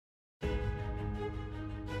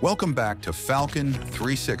Welcome back to Falcon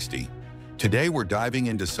 360. Today we're diving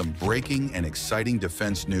into some breaking and exciting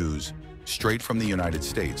defense news straight from the United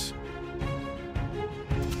States.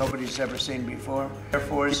 Nobody's ever seen before. Air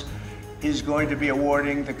Force is going to be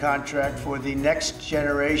awarding the contract for the next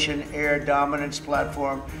generation air dominance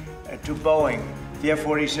platform to Boeing. The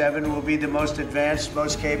F-47 will be the most advanced,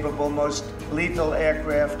 most capable, most lethal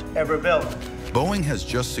aircraft ever built. Boeing has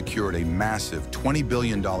just secured a massive $20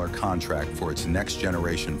 billion contract for its next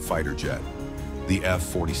generation fighter jet, the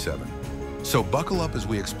F-47. So buckle up as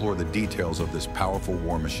we explore the details of this powerful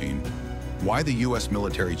war machine, why the U.S.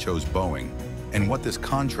 military chose Boeing, and what this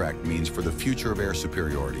contract means for the future of air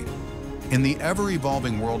superiority. In the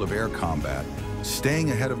ever-evolving world of air combat,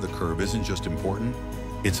 staying ahead of the curve isn't just important,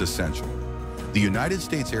 it's essential. The United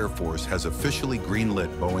States Air Force has officially greenlit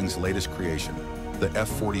Boeing's latest creation, the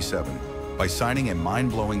F-47, by signing a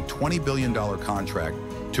mind-blowing $20 billion contract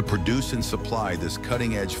to produce and supply this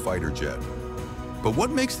cutting-edge fighter jet. But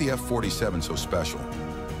what makes the F-47 so special?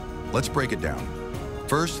 Let's break it down.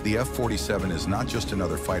 First, the F-47 is not just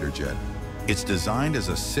another fighter jet. It's designed as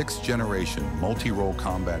a sixth-generation multi-role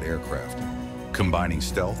combat aircraft, combining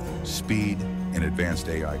stealth, speed, and advanced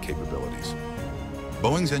AI capabilities.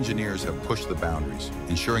 Boeing's engineers have pushed the boundaries,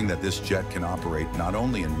 ensuring that this jet can operate not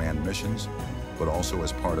only in manned missions, but also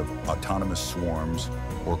as part of autonomous swarms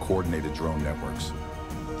or coordinated drone networks.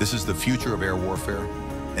 This is the future of air warfare,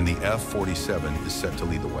 and the F-47 is set to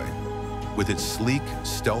lead the way. With its sleek,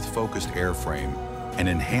 stealth-focused airframe and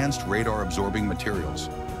enhanced radar-absorbing materials,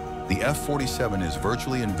 the F-47 is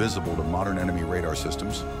virtually invisible to modern enemy radar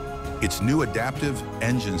systems. Its new adaptive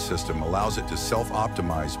engine system allows it to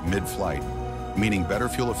self-optimize mid-flight, meaning better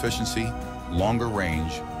fuel efficiency, longer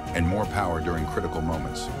range, and more power during critical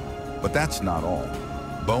moments. But that's not all.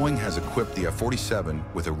 Boeing has equipped the F-47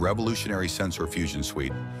 with a revolutionary sensor fusion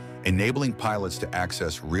suite, enabling pilots to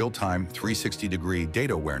access real-time 360-degree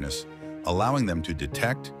data awareness, allowing them to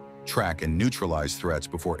detect, track, and neutralize threats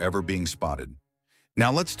before ever being spotted.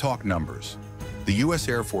 Now let's talk numbers. The U.S.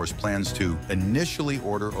 Air Force plans to initially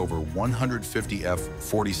order over 150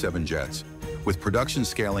 F-47 jets, with production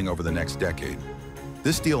scaling over the next decade.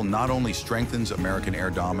 This deal not only strengthens American air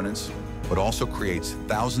dominance, but also creates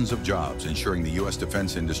thousands of jobs, ensuring the U.S.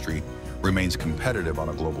 defense industry remains competitive on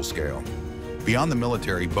a global scale. Beyond the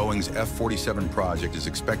military, Boeing's F-47 project is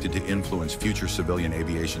expected to influence future civilian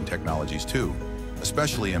aviation technologies too,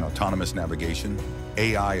 especially in autonomous navigation,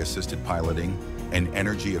 AI-assisted piloting, and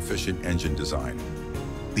energy-efficient engine design.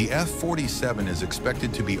 The F-47 is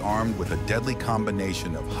expected to be armed with a deadly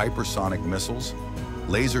combination of hypersonic missiles,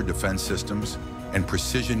 laser defense systems, and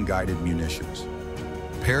precision-guided munitions.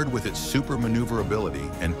 Paired with its super maneuverability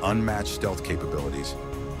and unmatched stealth capabilities,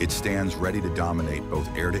 it stands ready to dominate both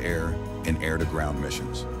air-to-air and air-to-ground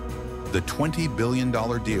missions. The $20 billion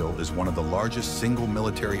deal is one of the largest single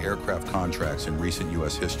military aircraft contracts in recent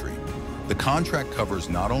U.S. history. The contract covers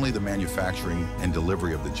not only the manufacturing and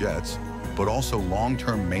delivery of the jets, but also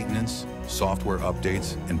long-term maintenance, software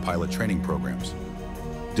updates, and pilot training programs.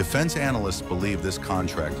 Defense analysts believe this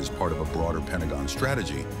contract is part of a broader Pentagon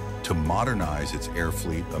strategy to modernize its air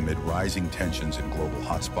fleet amid rising tensions in global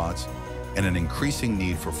hotspots and an increasing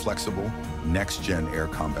need for flexible, next-gen air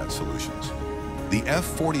combat solutions. The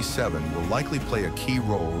F-47 will likely play a key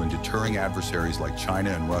role in deterring adversaries like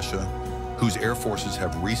China and Russia, whose air forces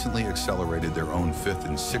have recently accelerated their own fifth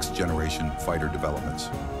and sixth generation fighter developments.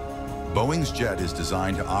 Boeing's jet is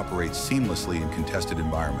designed to operate seamlessly in contested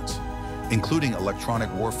environments, including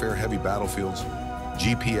electronic warfare-heavy battlefields,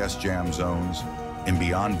 GPS jam zones, and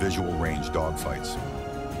beyond visual range dogfights.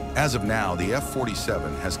 As of now, the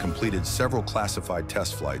F-47 has completed several classified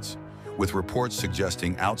test flights, with reports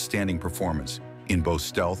suggesting outstanding performance in both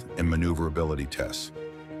stealth and maneuverability tests.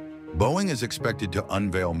 Boeing is expected to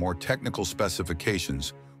unveil more technical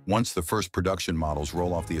specifications once the first production models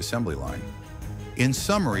roll off the assembly line. In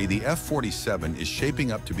summary, the F-47 is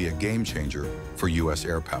shaping up to be a game-changer for U.S.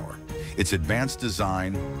 air power. Its advanced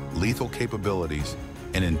design, lethal capabilities,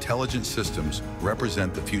 and intelligent systems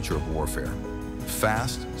represent the future of warfare.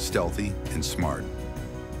 Fast, stealthy, and smart.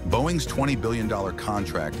 Boeing's $20 billion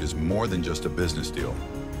contract is more than just a business deal.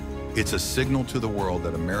 It's a signal to the world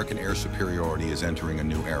that American air superiority is entering a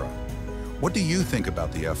new era. What do you think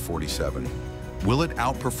about the F-47? Will it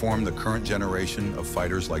outperform the current generation of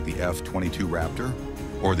fighters like the F-22 Raptor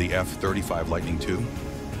or the F-35 Lightning II?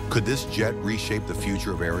 Could this jet reshape the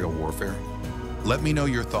future of aerial warfare? Let me know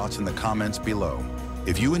your thoughts in the comments below.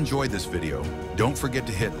 If you enjoyed this video, don't forget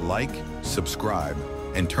to hit like, subscribe,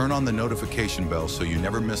 and turn on the notification bell so you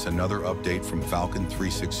never miss another update from Falcon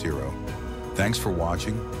 360. Thanks for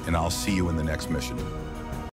watching, and I'll see you in the next mission.